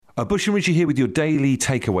Bush and Richie here with your daily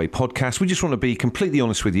takeaway podcast. We just want to be completely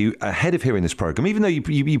honest with you ahead of hearing this programme. Even though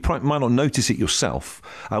you might not notice it yourself,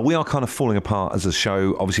 we are kind of falling apart as a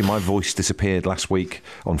show. Obviously, my voice disappeared last week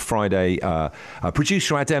on Friday.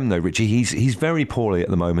 Producer Adem, though, Richie, he's very poorly at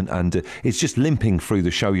the moment and is just limping through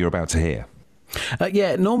the show you're about to hear.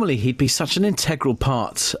 Normally he'd be such an integral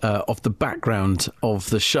part of the background of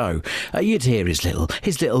the show. You'd hear his little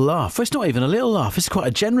laugh. Well, it's not even a little laugh, it's quite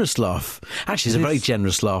a generous laugh. Actually, it's a very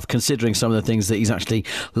generous laugh, considering some of the things that he's actually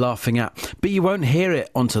laughing at. But you won't hear it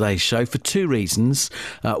on today's show for two reasons.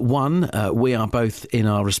 One, we are both in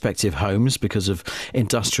our respective homes because of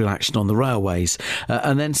industrial action on the railways.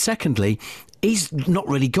 And then secondly, he's not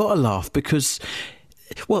really got a laugh because...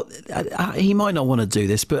 Well, he might not want to do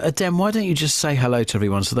this, but Adem, why don't you just say hello to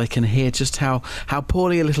everyone so they can hear just how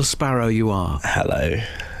poorly a little sparrow you are? Hello.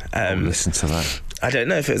 Listen to that. I don't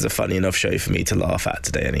know if it was a funny enough show for me to laugh at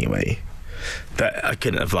today anyway, but I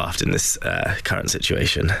couldn't have laughed in this current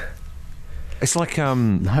situation. It's like, you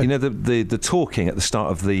know, the talking at the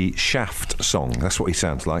start of the Shaft song. That's what he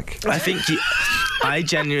sounds like. I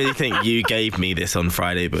genuinely think you gave me this on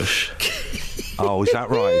Friday, Bush. Oh, is that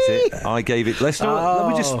right? Is it? I gave it. Let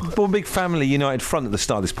me just one big family united front at the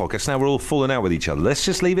start of this podcast. Now we're all falling out with each other. Let's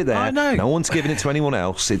just leave it there. I know. No one's giving it to anyone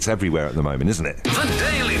else. It's everywhere at the moment, isn't it? The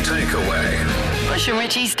Daily Takeaway. Bush and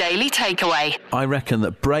Richie's Daily Takeaway. I reckon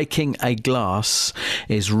that breaking a glass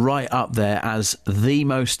is right up there as the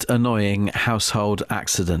most annoying household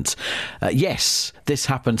accident. Yes, this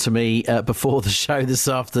happened to me before the show this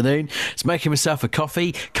afternoon. It's making myself a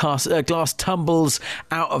coffee. Glass tumbles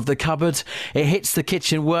out of the cupboard. It hits the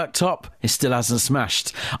kitchen worktop. It still hasn't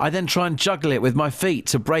smashed. I then try and juggle it with my feet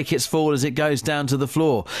to break its fall as it goes down to the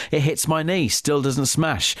floor. It hits my knee. Still doesn't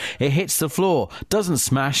smash. It hits the floor. Doesn't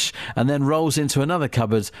smash. And then rolls into another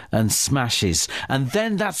cupboard and smashes. And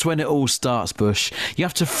then that's when it all starts, Bush. You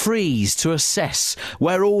have to freeze to assess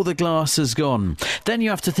where all the glass has gone. Then you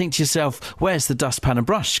have to think to yourself, where's the dustpan and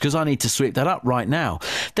brush? Because I need to sweep that up right now.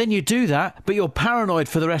 Then you do that, but you're paranoid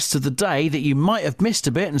for the rest of the day that you might have missed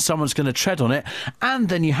a bit and someone's going to tread on it. And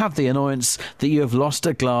then you have the annoyance that you have lost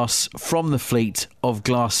a glass from the fleet of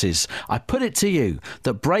glasses. I put it to you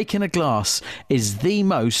that breaking a glass is the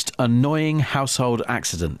most annoying household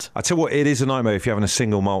accident. I tell you what, it is a nightmare if you're having a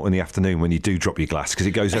single malt in the afternoon when you do drop your glass, because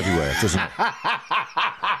it goes everywhere, doesn't it?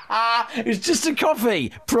 It's just a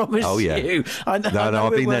coffee, promise you. I know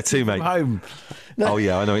I've been there too, mate. Home. Oh,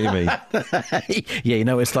 yeah, I know what you mean. Yeah, you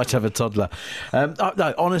know what it's like to have a toddler.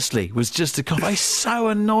 No, honestly, it was just a coffee. It's so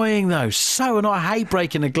annoying, though. So annoying. I hate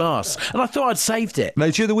breaking a glass. And I thought I'd saved it.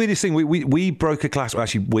 No, do you know the weirdest thing? We broke a glass. Well,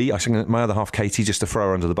 actually, I think my other half, Katie, just to throw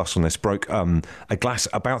her under the bus on this, broke a glass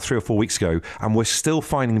about 3 or 4 weeks ago, and we're still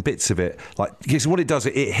finding bits of it. Like, because what it does,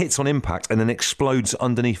 it hits on impact and then explodes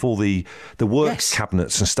underneath all the works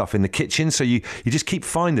cabinets and stuff in the kitchen. So you just keep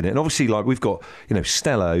finding it. And obviously, like, we've got, you know,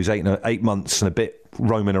 Stella, who's 8 months and a bit,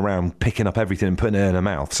 roaming around picking up everything and putting it in her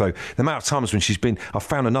mouth. So the amount of times when I've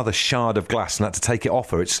found another shard of glass and had to take it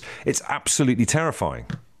off her, it's absolutely terrifying.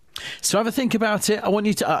 So have a think about it. I want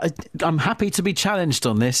you to... I'm happy to be challenged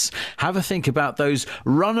on this. Have a think about those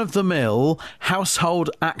run-of-the-mill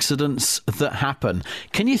household accidents that happen.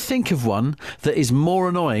 Can you think of one that is more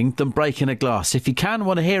annoying than breaking a glass? If you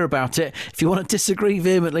want to hear about it, if you want to disagree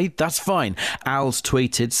vehemently, that's fine. Al's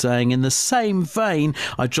tweeted saying, in the same vein,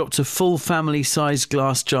 I dropped a full family-sized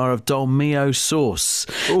glass jar of Dolmio sauce.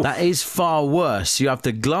 Oof. That is far worse. You have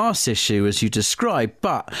the glass issue, as you described,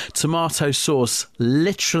 but tomato sauce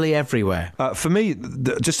literally everywhere. For me,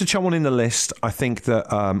 just to chum one in the list, I think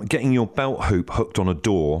that getting your belt hoop hooked on a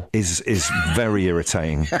door is very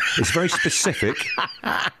irritating. It's very specific,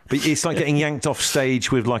 but it's like getting yanked off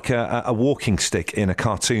stage with like a walking stick in a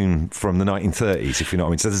cartoon from the 1930s, if you know what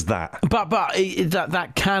I mean. So there's that. But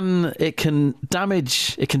that can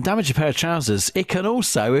damage a pair of trousers. It can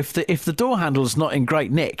also, if the door handle's not in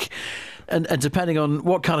great nick, and depending on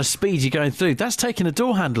what kind of speed you're going through, that's taking a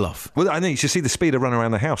door handle off. Well, I think you should see the speed of running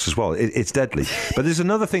around the house as well. It's deadly. But there's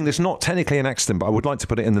another thing that's not technically an accident, but I would like to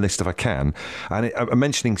put it in the list if I can. And I'm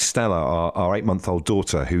mentioning Stella, our 8-month-old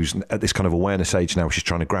daughter, who's at this kind of awareness age now. She's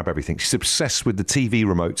trying to grab everything. She's obsessed with the TV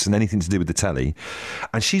remotes and anything to do with the telly.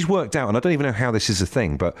 And she's worked out, and I don't even know how this is a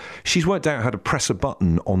thing, but she's worked out how to press a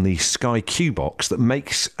button on the Sky Q box that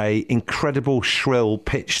makes a incredible shrill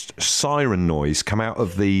pitched siren noise come out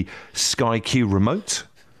of the Sky Q remote.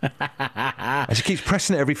 And she keeps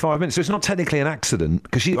pressing it every 5 minutes. So it's not technically an accident,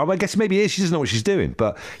 because I guess maybe it is, she doesn't know what she's doing,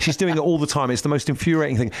 but she's doing it all the time. It's the most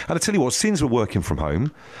infuriating thing. And I tell you what, since we're working from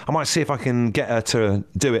home, I might see if I can get her to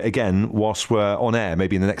do it again whilst we're on air,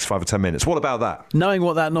 maybe in the next 5 or 10 minutes. What about that? Knowing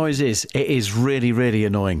what that noise is, it is really, really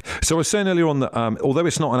annoying. So I was saying earlier on that although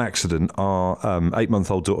it's not an accident, our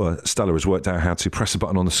 8-month-old daughter Stella has worked out how to press a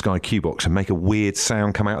button on the Sky Q box and make a weird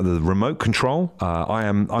sound come out of the remote control.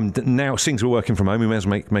 I'm now, since we're working from home, we may as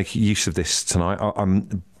well make use of this tonight.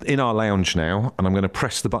 I'm in our lounge now, and I'm going to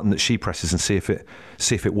press the button that she presses and see if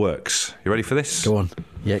it works. You ready for this? Go on.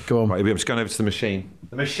 Yeah, go on. Right, I'm just going over to the machine.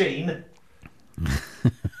 The machine.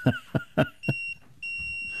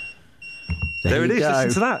 There it is. Go. Listen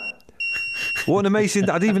to that. What an amazing...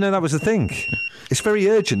 I didn't even know that was a thing. It's very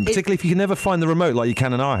urgent, particularly if you can never find the remote like you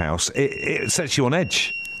can in our house. It sets you on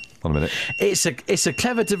edge. Hold on a minute. It's a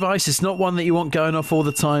clever device. It's not one that you want going off all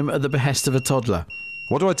the time at the behest of a toddler.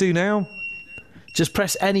 What do I do now? Just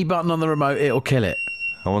press any button on the remote, it'll kill it.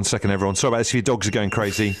 Oh, 1 second, everyone. Sorry about this if your dogs are going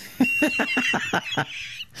crazy.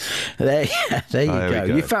 There you go. go.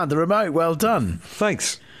 You found the remote. Well done.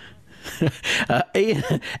 Thanks.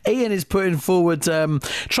 Ian is putting forward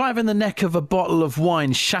try having the neck of a bottle of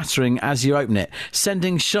wine shattering as you open it,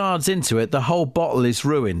 sending shards into it. The whole bottle is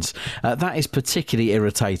ruined. That is particularly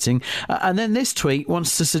irritating. And then this tweet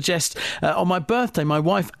wants to suggest on my birthday my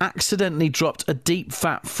wife accidentally dropped a deep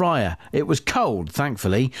fat fryer. It was cold,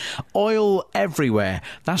 thankfully. Oil everywhere.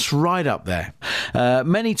 That's right up there.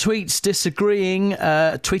 Many tweets disagreeing.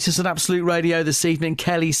 Tweet us at Absolute Radio this evening.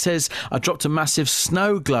 Kelly says, I dropped a massive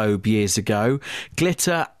snow globe years ago.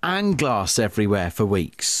 Glitter and glass everywhere for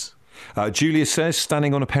weeks. Julia says,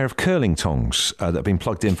 standing on a pair of curling tongs that have been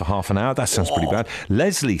plugged in for half an hour. That sounds pretty bad.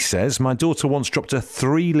 Leslie says, my daughter once dropped a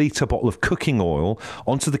 3-litre bottle of cooking oil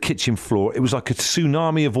onto the kitchen floor. It was like a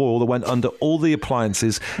tsunami of oil that went under all the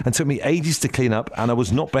appliances and took me ages to clean up, and I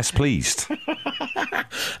was not best pleased.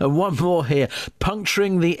 And one more here.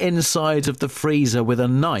 Puncturing the inside of the freezer with a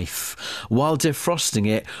knife while defrosting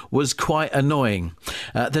it was quite annoying.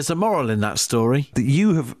 There's a moral in that story.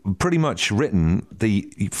 You have pretty much written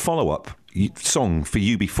the follow-up song for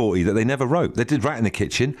UB40 that they never wrote. They did Rat in the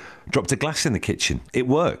Kitchen, dropped a glass in the kitchen. It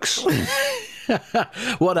works.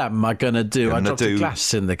 What am I going to do? I dropped a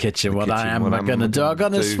glass in the kitchen. What am I going to do? I'm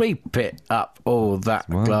going to sweep it up. Oh, that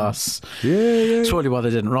glass. Yeah. That's probably why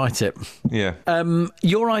they didn't write it. Yeah.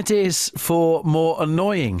 Your ideas for more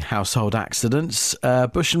annoying household accidents.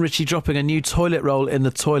 Bush and Richie dropping a new toilet roll in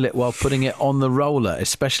the toilet while putting it on the roller,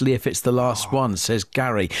 especially if it's the last one, says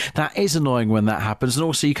Gary. That is annoying when that happens. And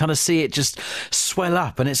also you kind of see it just swell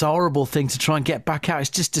up, and it's a horrible thing to try and get back out. It's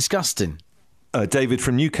just disgusting. David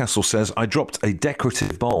from Newcastle says, I dropped a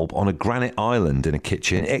decorative bulb on a granite island in a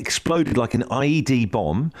kitchen. It exploded like an IED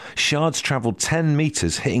bomb. Shards travelled 10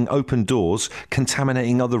 metres, hitting open doors,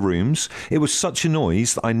 contaminating other rooms. It was such a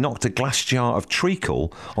noise that I knocked a glass jar of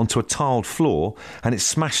treacle onto a tiled floor, and it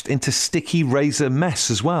smashed into sticky razor mess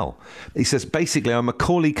as well. He says, basically, I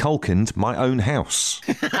Macaulay Culkin'd my own house.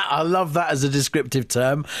 I love that as a descriptive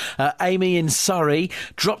term. Amy in Surrey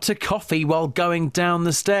dropped a coffee while going down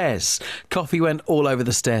the stairs. Coffee went all over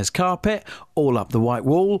the stairs carpet, all up the white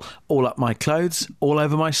wall, all up my clothes, all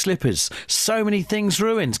over my slippers. So many things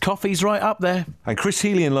ruined. Coffee's right up there. And Chris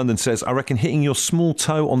Healy in London says, I reckon hitting your small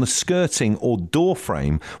toe on the skirting or door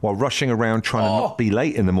frame while rushing around trying to not be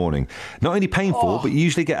late in the morning. Not only painful, but you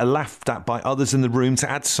usually get laughed at by others in the room to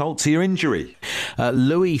add salt to your injury.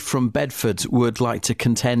 Louis from Bedford would like to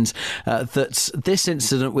contend that this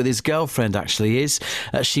incident with his girlfriend actually is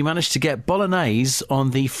she managed to get bolognese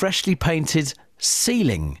on the freshly painted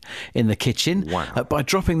ceiling in the kitchen by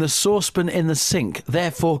dropping the saucepan in the sink,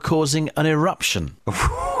 therefore causing an eruption.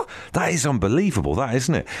 That is unbelievable, that,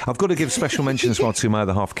 isn't it? I've got to give special mention as well to my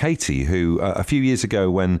other half, Katie, who a few years ago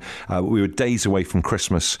when we were days away from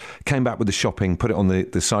Christmas, came back with the shopping, put it on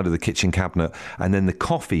the side of the kitchen cabinet, and then the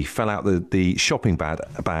coffee fell out the shopping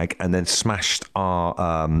bag and then smashed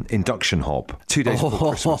our induction hob 2 days before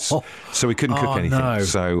Christmas. So we couldn't cook anything. No.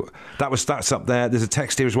 So that's up there. There's a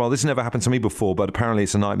text here as well. This has never happened to me before, but apparently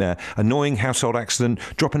it's a nightmare. Annoying household accident,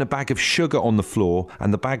 dropping a bag of sugar on the floor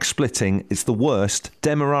and the bag splitting. It's the worst.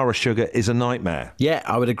 Demerara sugar is a nightmare. Yeah,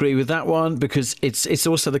 I would agree with that one, because it's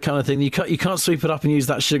also the kind of thing you can't sweep it up and use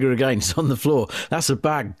that sugar again. It's on the floor. That's a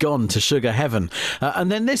bag gone to sugar heaven. And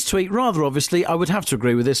then this tweet, rather obviously, I would have to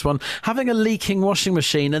agree with this one. Having a leaking washing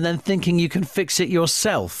machine and then thinking you can fix it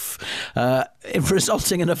yourself.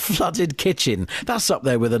 resulting in a flooded kitchen. That's up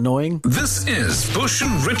there with annoying. This is Bush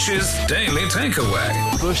and Rich's Daily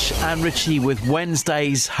Takeaway. Bush and Richie with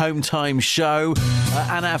Wednesday's Home Time show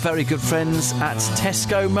and our very good friends at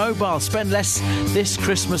Tesco Mobile. Spend less this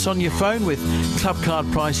Christmas on your phone with club card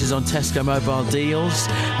prices on Tesco Mobile deals,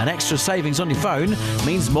 and extra savings on your phone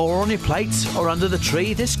means more on your plate or under the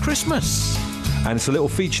tree this Christmas. And it's a little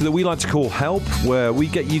feature that we like to call Help, where we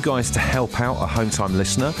get you guys to help out a Home Time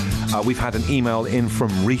listener. We've had an email in from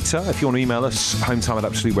Rita. If you want to email us,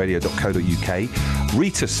 hometime@absoluteradio.co.uk.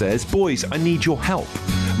 Rita says, boys, I need your help.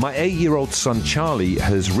 My 8-year-old son Charlie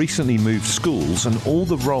has recently moved schools and all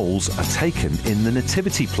the roles are taken in the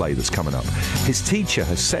nativity play that's coming up. His teacher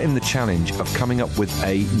has set him the challenge of coming up with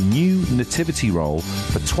a new nativity role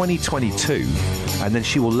for 2022, and then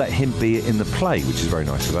she will let him be in the play, which is very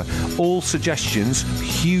nice of her. All suggestions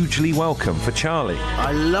hugely welcome for Charlie.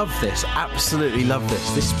 I love this, absolutely love this.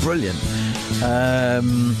 This is brilliant.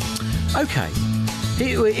 Okay,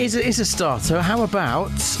 it's a starter. How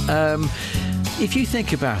about... if you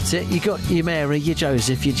think about it, you got your Mary, your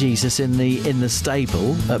Joseph, your Jesus in the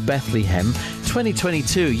stable at Bethlehem.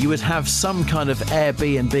 2022, you would have some kind of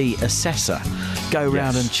Airbnb assessor go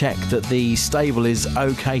round and check that the stable is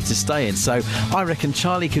okay to stay in. So I reckon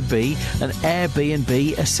Charlie could be an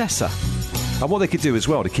Airbnb assessor. And what they could do as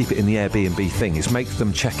well to keep it in the Airbnb thing is make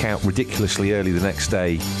them check out ridiculously early the next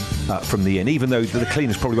day from the inn, even though the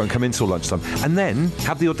cleaners probably won't come in till lunchtime, and then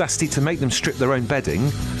have the audacity to make them strip their own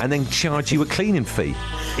bedding and then charge you a cleaning fee,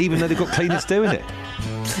 even though they've got cleaners doing it.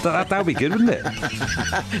 That would be good, wouldn't it?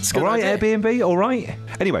 All right, idea. Airbnb, all right.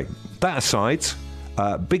 Anyway, that aside...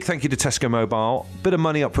 big thank you to Tesco Mobile. Bit of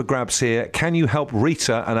money up for grabs here. Can you help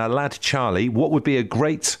Rita and our lad Charlie? What would be a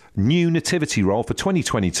great new nativity role for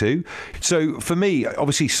 2022? So for me,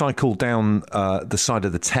 obviously cycle down the side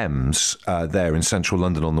of the Thames there in central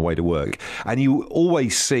London on the way to work, and you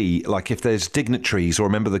always see, like, if there's dignitaries or a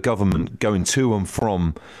member of the government going to and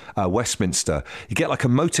from Westminster, you get like a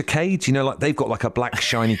motorcade, you know, like they've got like a black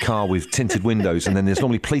shiny car with tinted windows, and then there's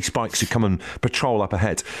normally police bikes who come and patrol up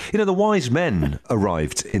ahead. You know, the wise men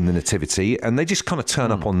arrived in the nativity and they just kind of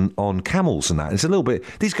turn up on camels and that. It's a little bit,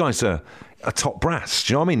 these guys are top brass,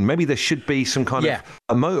 do you know what I mean? Maybe there should be some kind of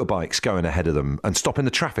motorbikes going ahead of them and stopping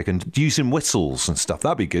the traffic and using whistles and stuff.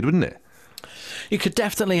 That'd be good, wouldn't it? You could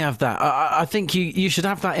definitely have that. I think you should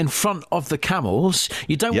have that in front of the camels.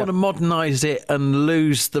 You don't want to modernise it and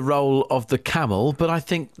lose the role of the camel, but I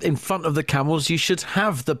think in front of the camels you should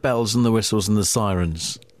have the bells and the whistles and the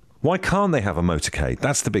sirens. Why can't they have a motorcade?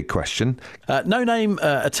 That's the big question. No name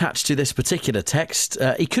attached to this particular text.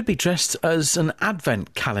 He could be dressed as an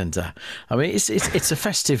advent calendar. I mean, it's a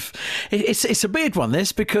festive... It's a weird one,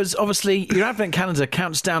 this, because obviously your advent calendar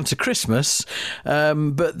counts down to Christmas,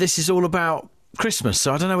 but this is all about Christmas,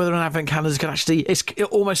 so I don't know whether an advent calendar can actually... It's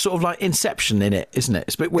almost sort of like Inception in it, isn't it?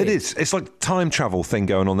 It's a bit weird. It is. It's like time travel thing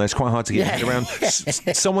going on there. It's quite hard to get your head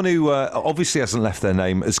around. Someone who obviously hasn't left their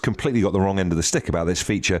name has completely got the wrong end of the stick about this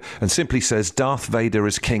feature and simply says Darth Vader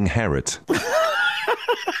as King Herod.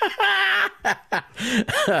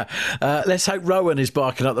 Let's hope Rowan is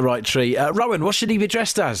barking up the right tree. Rowan, what should he be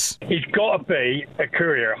dressed as? He's got to be a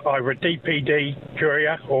courier, either a DPD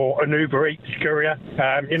courier or an Uber Eats courier.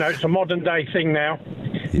 You know, it's a modern day thing now.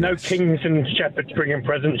 Yes. No kings and shepherds bringing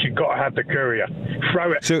presents. You've got to have the courier.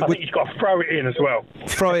 Throw it. So I think he's got to throw it in as well.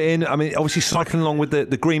 Throw it in. I mean, obviously cycling along with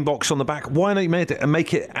the green box on the back. Why not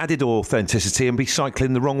make it added authenticity and be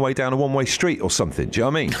cycling the wrong way down a one-way street or something? Do you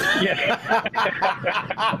know what I mean? Yeah.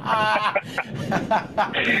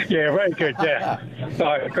 Yeah, very good. Yeah.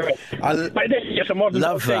 Great. But it's a modern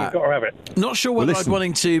love thing. That. You've got to have it. Not sure whether I'd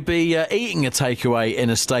wanting to be eating a takeaway in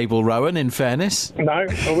a stable, Rowan, in fairness. No,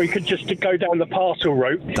 or we could just go down the parcel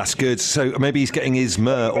route. That's good. So maybe he's getting his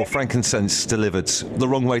myrrh or frankincense delivered the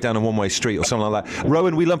wrong way down a one-way street or something like that.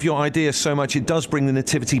 Rowan, we love your idea so much. It does bring the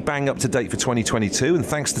nativity bang up to date for 2022, and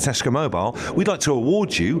thanks to Tesco Mobile, we'd like to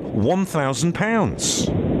award you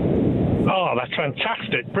 £1,000. Oh, that's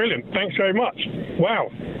fantastic. Brilliant. Thanks very much.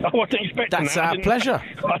 Wow. I wasn't expecting that. That's our pleasure.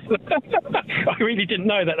 I really didn't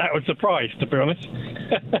know that was the prize, to be honest.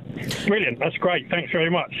 Brilliant. That's great. Thanks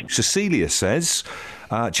very much. Cecilia says,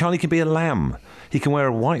 Charlie can be a lamb. He can wear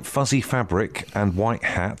a white fuzzy fabric and white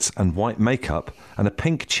hat and white makeup and a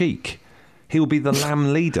pink cheek. He will be the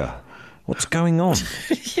lamb leader. What's going on?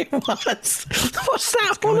 What's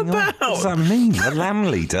that all about? What does that mean? The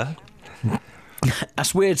lamb leader?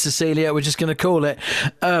 That's weird, Cecilia. We're just going to call it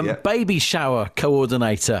baby shower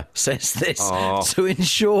coordinator says this to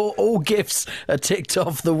ensure all gifts are ticked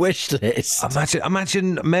off the wish list.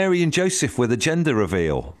 Imagine Mary and Joseph with a gender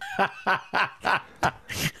reveal.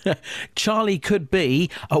 Charlie could be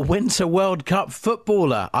a Winter World Cup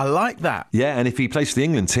footballer. I like that. Yeah, and if he plays for the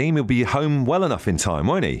England team, he'll be home well enough in time,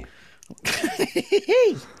 won't he?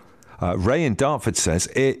 Ray in Dartford says,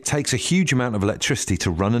 it takes a huge amount of electricity to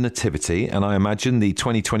run a nativity, and I imagine the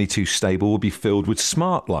 2022 stable will be filled with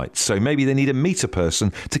smart lights, so maybe they need a meter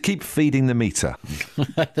person to keep feeding the meter.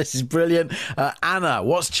 This is brilliant. Anna,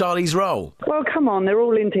 what's Charlie's role? Well, come on, they're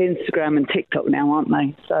all into Instagram and TikTok now, aren't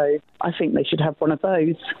they? So I think they should have one of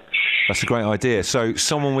those. That's a great idea. So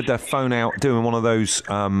someone with their phone out doing one of those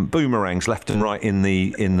boomerangs left and right in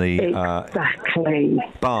the exactly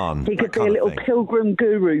barn. He could be a little pilgrim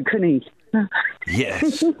guru, couldn't he?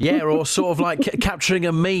 Yes. Yeah, or sort of like capturing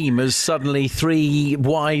a meme as suddenly 3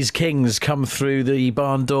 wise kings come through the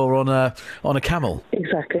barn door on a camel.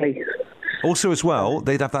 Exactly. Also, as well,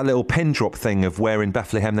 they'd have that little pin drop thing of where in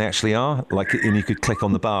Bethlehem they actually are, and you could click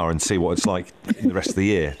on the bar and see what it's like in the rest of the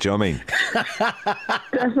year. Do you know what I mean?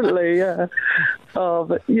 Definitely, yeah. Oh,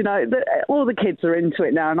 but, all the kids are into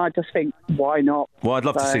it now, and I just think, why not? Well, I'd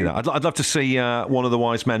love to see that. I'd love to see one of the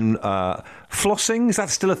wise men flossing. Is that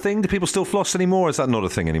still a thing? Do people still floss anymore, or is that not a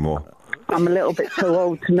thing anymore? I'm a little bit too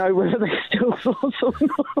old to know whether they still floss or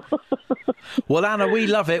not. Well, Anna, we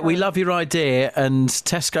love it. We love your idea, and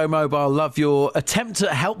Tesco Mobile love your attempt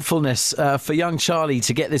at helpfulness for young Charlie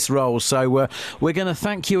to get this role. So we're going to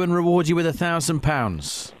thank you and reward you with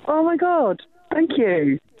 £1,000. Oh, my God. Thank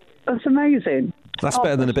you. That's amazing. That's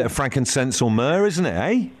better than a bit of frankincense or myrrh, isn't it,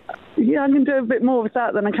 eh? Yeah, I can do a bit more with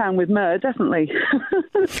that than I can with myrrh, definitely.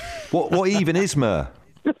 What even is myrrh?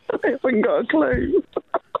 I haven't got a clue.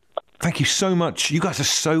 Thank you so much. You guys are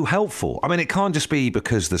so helpful. I mean, it can't just be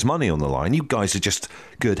because there's money on the line. You guys are just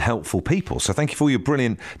good, helpful people. So thank you for all your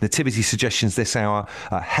brilliant nativity suggestions this hour.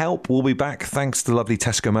 Help will be back, thanks to lovely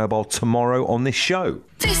Tesco Mobile, tomorrow on this show.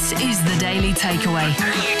 This is the Daily Takeaway.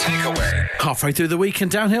 Daily Takeaway. Halfway through the week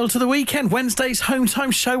and downhill to the weekend. Wednesday's home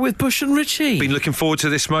time show with Bush and Richie. Been looking forward to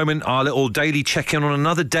this moment, our little daily check-in on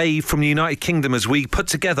another Dave from the United Kingdom as we put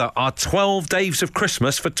together our 12 Daves of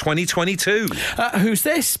Christmas for 2022. Who's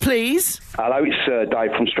this, please? Hello, it's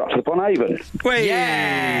Dave from Stratford-upon-Avon.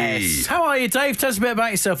 Yes. How are you, Dave? Tell us a bit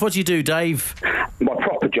about yourself. What do you do, Dave? My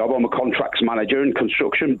proper job, I'm a contracts manager in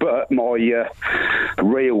construction, but my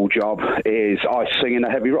real job is I sing in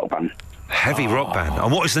a heavy rock band. Heavy rock band.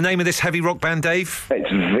 And what is the name of this heavy rock band, Dave? It's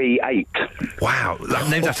V8. Wow,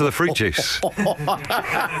 named after the fruit juice. What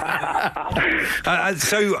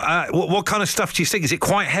kind of stuff do you sing? Is it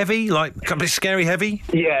quite heavy, like a bit scary heavy?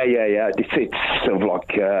 Yeah. It's sort of like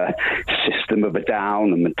System of a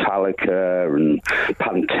Down and Metallica and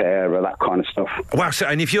Pantera, that kind of stuff. Wow, so,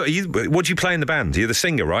 and what do you play in the band? You're the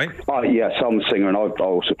singer, right? Yes, I'm the singer, and I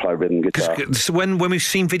also play rhythm guitar. So when we've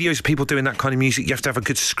seen videos of people doing that kind of music, you have to have a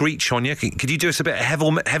good screech on you. Could you do us a bit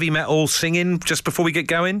of heavy metal singing just before we get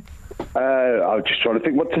going? I'm just trying to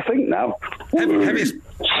think what to think now. Heaviest.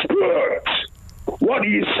 What do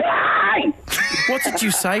you say? What did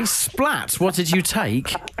you say? Splat. What did you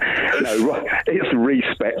take? No, it's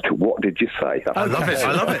respect. What did you say? I love it.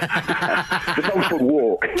 The dog would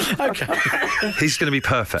walk. Okay. He's going to be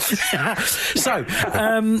perfect. So,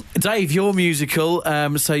 Dave, you're musical,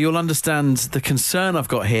 so you'll understand the concern I've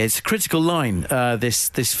got here. It's a critical line, this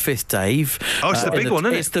fifth Dave. Oh, it's the big one,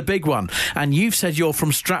 isn't it? It's the big one. And you've said you're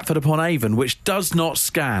from Stratford-upon-Avon, which does not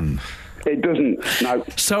scan. It doesn't, no.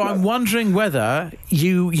 So I'm wondering whether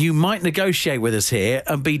you might negotiate with us here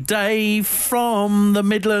and be Dave from the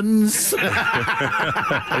Midlands.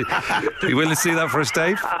 Are you willing to see that for us,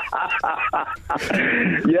 Dave?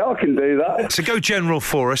 Yeah, I can do that. So go general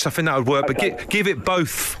for us. I think that would work. Okay. But give it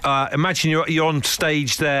both. Imagine you're on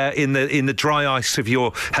stage there in the dry ice of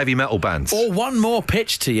your heavy metal bands. Or one more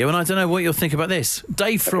pitch to you, and I don't know what you'll think about this.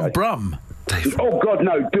 Dave from Brum. Oh, God,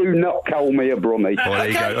 no, do not call me a Brummie. Oh, there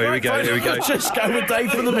you go. Here we go. Just go with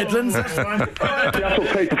Dave from the Midlands. That's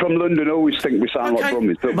what people from London always think we sound like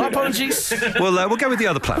Brummies. My apologies. Well, we'll go with the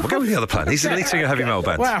other plan. He's the lead singer of heavy metal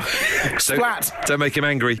band. Wow. Splat. Don't make him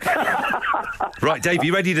angry. Right, Dave,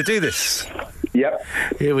 you ready to do this? Yep.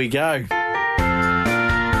 Here we go.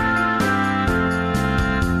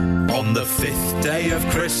 On the fifth day of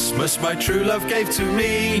Christmas, my true love gave to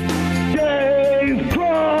me Dave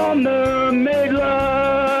from the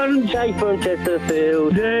Midlands, Dave from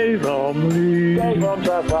Chesterfield, Dave from Leeds, Dave from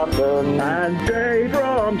Southampton, and Dave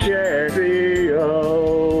from Sheffield.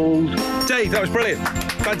 Dave, that was brilliant.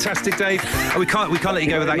 Fantastic, Dave. We can't let you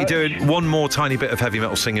go without you doing one more tiny bit of heavy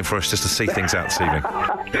metal singing for us just to see things out this evening.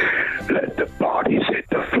 Let the bodies hit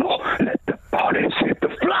the floor. Let the bodies hit the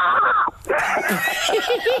floor.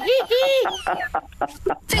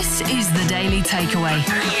 This is the Daily Takeaway.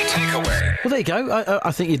 Daily Takeaway. Well, there you go.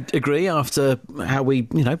 I think you'd agree after how we,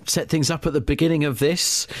 set things up at the beginning of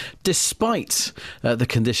this. Despite the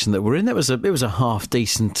condition that we're in, it was a half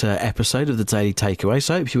decent episode of the Daily Takeaway.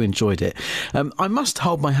 So I hope you enjoyed it. I must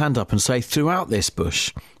hold my hand up and say, throughout this,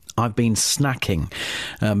 Bush, I've been snacking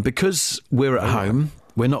because we're at home.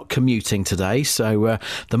 We're not commuting today, so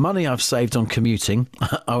the money I've saved on commuting,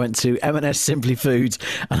 I went to M&S Simply Foods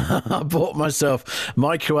and I bought myself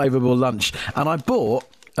microwavable lunch. And I bought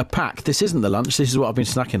a pack. This isn't the lunch. This is what I've been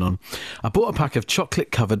snacking on. I bought a pack of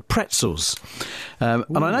chocolate-covered pretzels. And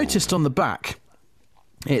I noticed on the back,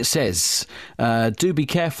 it says, do be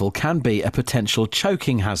careful, can be a potential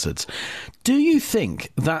choking hazard. Do you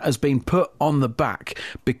think that has been put on the back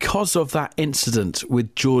because of that incident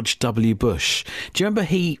with George W. Bush? Do you remember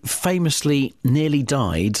he famously nearly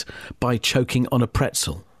died by choking on a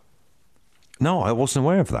pretzel? No, I wasn't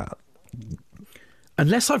aware of that.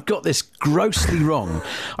 Unless I've got this grossly wrong,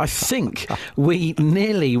 I think we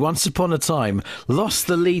nearly, once upon a time, lost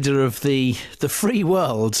the leader of the free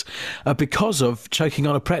world because of choking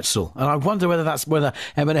on a pretzel. And I wonder whether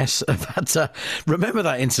M&S have had to remember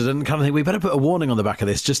that incident and kind of think we better put a warning on the back of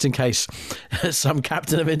this just in case some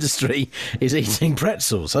captain of industry is eating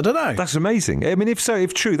pretzels. I don't know. That's amazing. I mean, if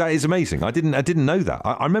true, that is amazing. I didn't know that.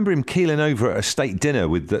 I remember him keeling over at a state dinner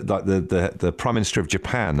with the Prime Minister of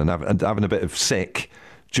Japan and having a bit of sick.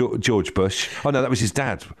 George Bush. Oh, no, that was his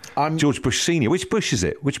dad. George Bush Sr. Which Bush is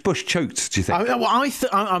it? Which Bush choked, do you think?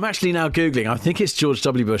 I'm actually now Googling. I think it's George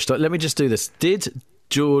W. Bush. Let me just do this. Did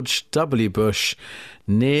George W. Bush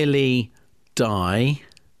nearly die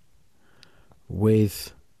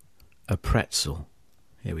with a pretzel?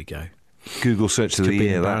 Here we go. Google search of the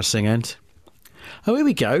year. Embarrassing end. Oh, here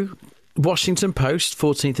we go. Washington Post,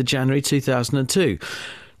 14th of January 2002.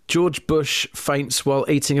 George Bush faints while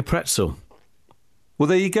eating a pretzel. Well,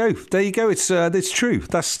 there you go. It's true.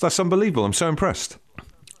 That's unbelievable. I'm so impressed.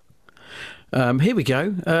 Here we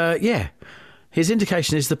go. Yeah. His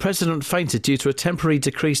indication is the president fainted due to a temporary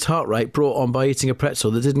decreased heart rate brought on by eating a pretzel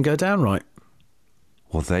that didn't go down right.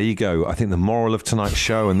 Well, there you go. I think the moral of tonight's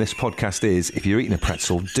show and this podcast is, if you're eating a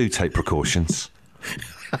pretzel, do take precautions.